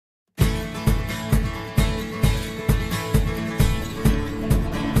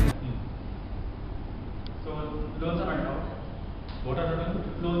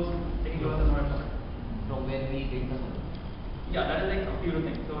Yeah, that is like a pure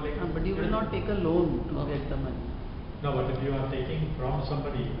thing. So like. But you will not take a loan to get the money. No, but if you are taking from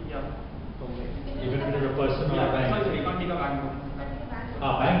somebody. Yeah. So even if it is a person or a bank. Sorry, you can't take a bank loan.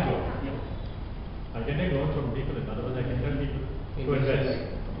 Bank loan. Yeah. I can take loans from people. In other words, I can tell people to invest.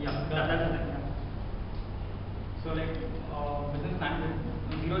 Yeah, that's the thing. Yeah. So like business plan with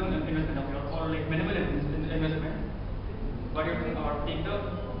zero investment or like minimal investment, but you take the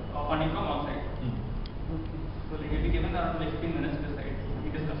funding from outside. So like you'll be given around like 15 minutes to decide. We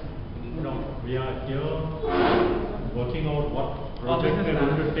discuss. No, we are here working out what project we are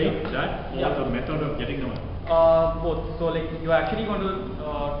going to take, that or the method of getting the money. Both. So like you are actually going to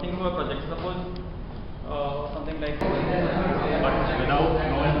think of a project. Suppose something like. But without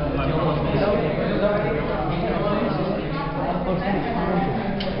knowing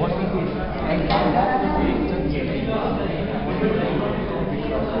what we do, and that would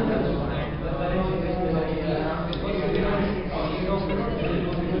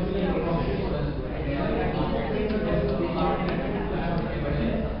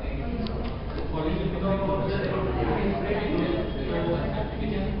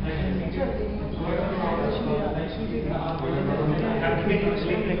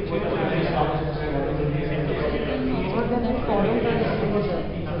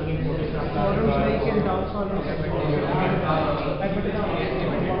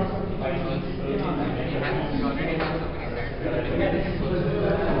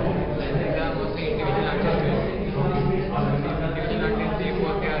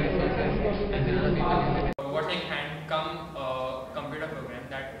robotic hand come computer program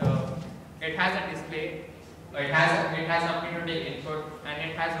that it has a display, it has something to take input, and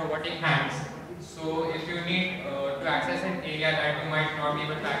it has robotic hands. So if you need to access an area that you might not be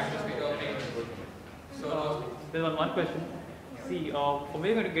able to access with your finger. So there's one question. See, for me,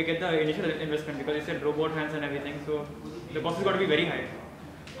 you're going to get the initial investment because you said robot hands and everything, so the cost is going to be very high.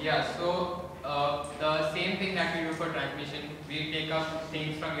 Yeah, so the same thing that we do for transmission, we take up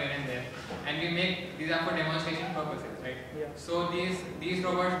things from here and there, and we make these are for demonstration purposes, right? Yeah. So these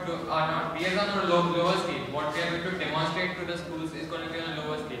robots are not based on a lower scale. What we are going to demonstrate to the schools is going to be on a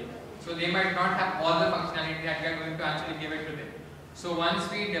lower scale. So they might not have all the functionality that we are going to actually give it to them. So once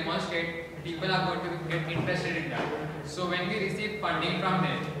we demonstrate, people are going to get interested in that. So when we receive funding from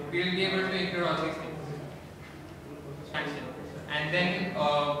them, we will be able to include all these things. And then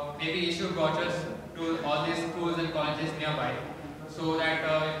maybe issue vouchers to all these schools and colleges nearby, so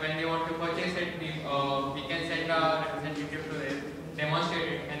that when they want to purchase it, we can send a representative to them,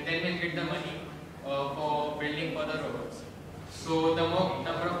 demonstrate it, and then we'll get the money for building further robots. So the more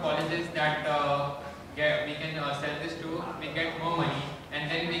number of colleges that we can sell this to, we get more money,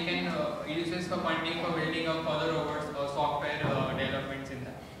 and then we can use this for funding for building of further robots or software developments in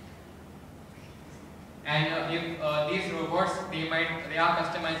that. And if these robots, they are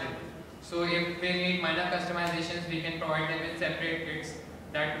customizable. So if they need minor customizations, we can provide them with separate kits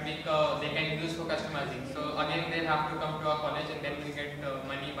that they can use for customizing. So again, they'll have to come to our college, and then we'll get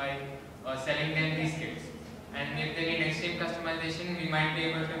money by selling them these kits. And if they need extreme customization, we might be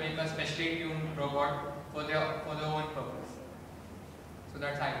able to make a specially tuned robot for their own purpose. So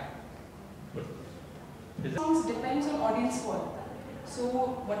that's how. Songs depends on audience quality. So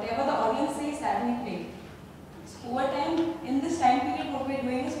whatever the audience says, that we play. So over time, in this time period, what we're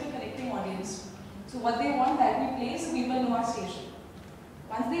doing is we're collecting audience. So what they want, that we play, so people know our station.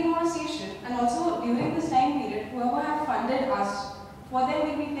 Once they know our station, and also during this time period, whoever have funded us, for them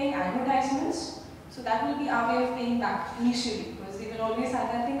we'll be playing advertisements. So that will be our way of paying back initially, because they will always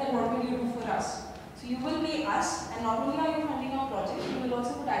have that thing that what will you do for us. So you will pay us, and not only are you funding our project, you will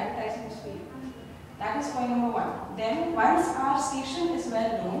also put advertisements for you. That is point number one. Then once our station is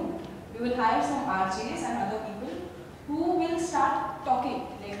well known, we will hire some RJs and other people who will start talking.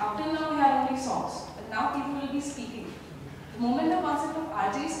 Like up till now we had only songs, but now people will be speaking. The moment the concept of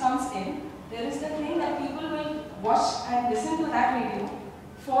RJs comes in, there is the thing that people will watch and listen to that radio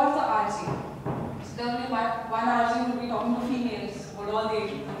for the RJ. So there will be one RJ who will be talking to females about all the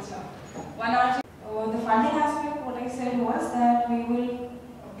issues and stuff. One RJ. The funding aspect, what I said was that we will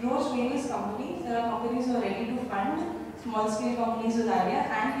approach various companies. There are companies who are ready to fund, small scale companies with idea,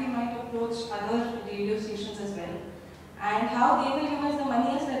 and we might approach other radio stations as well. And how they will give us the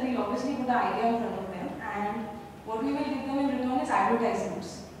money is that we obviously put the idea in front of them, and what we will give them in return is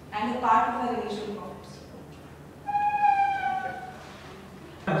advertisements and a part of our initial profits.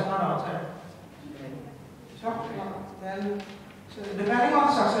 That's not outside. So then, so depending on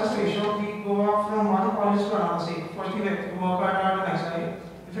the success ratio, we go up from one college to another. Say, first we work out the next side.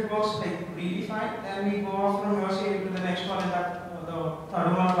 If it works like really fine, then we go off from your side to the next college, that the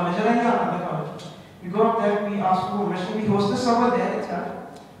third one college, and then another college. We go up there, we ask for permission, we host the server there itself,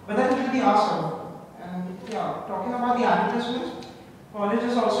 but then it will be our server. And yeah, talking about the advertisements,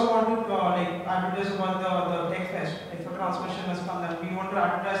 colleges also want to like advertise about the tech fest, like for transmission has come, and we want to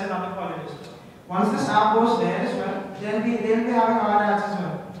advertise in other colleges. Once this app goes there as well, they'll be having our ads as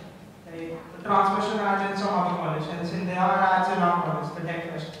well. Like the transmission ads in some other college, and since there are ads in our college, the tech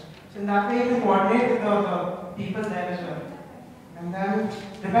fest. So in that way, you can coordinate with the people there as well. And then,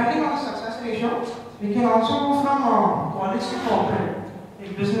 depending on the success ratio, we can also go from college to corporate,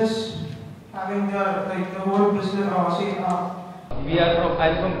 like business, having the whole business,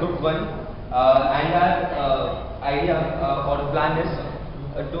 I'm from Group 1, and our idea or plan is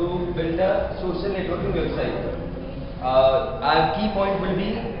to build a social networking website. Our key point will be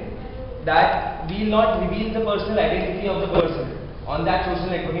that we will not reveal the personal identity of the person on that social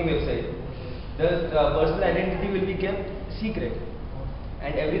networking website. The personal identity will be kept secret,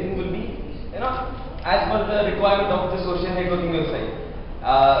 and everything will be, as per the requirement of the social networking website.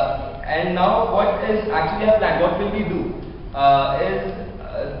 And now, what is actually our plan? What will we do? Is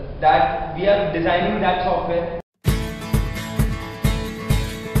that we are designing that software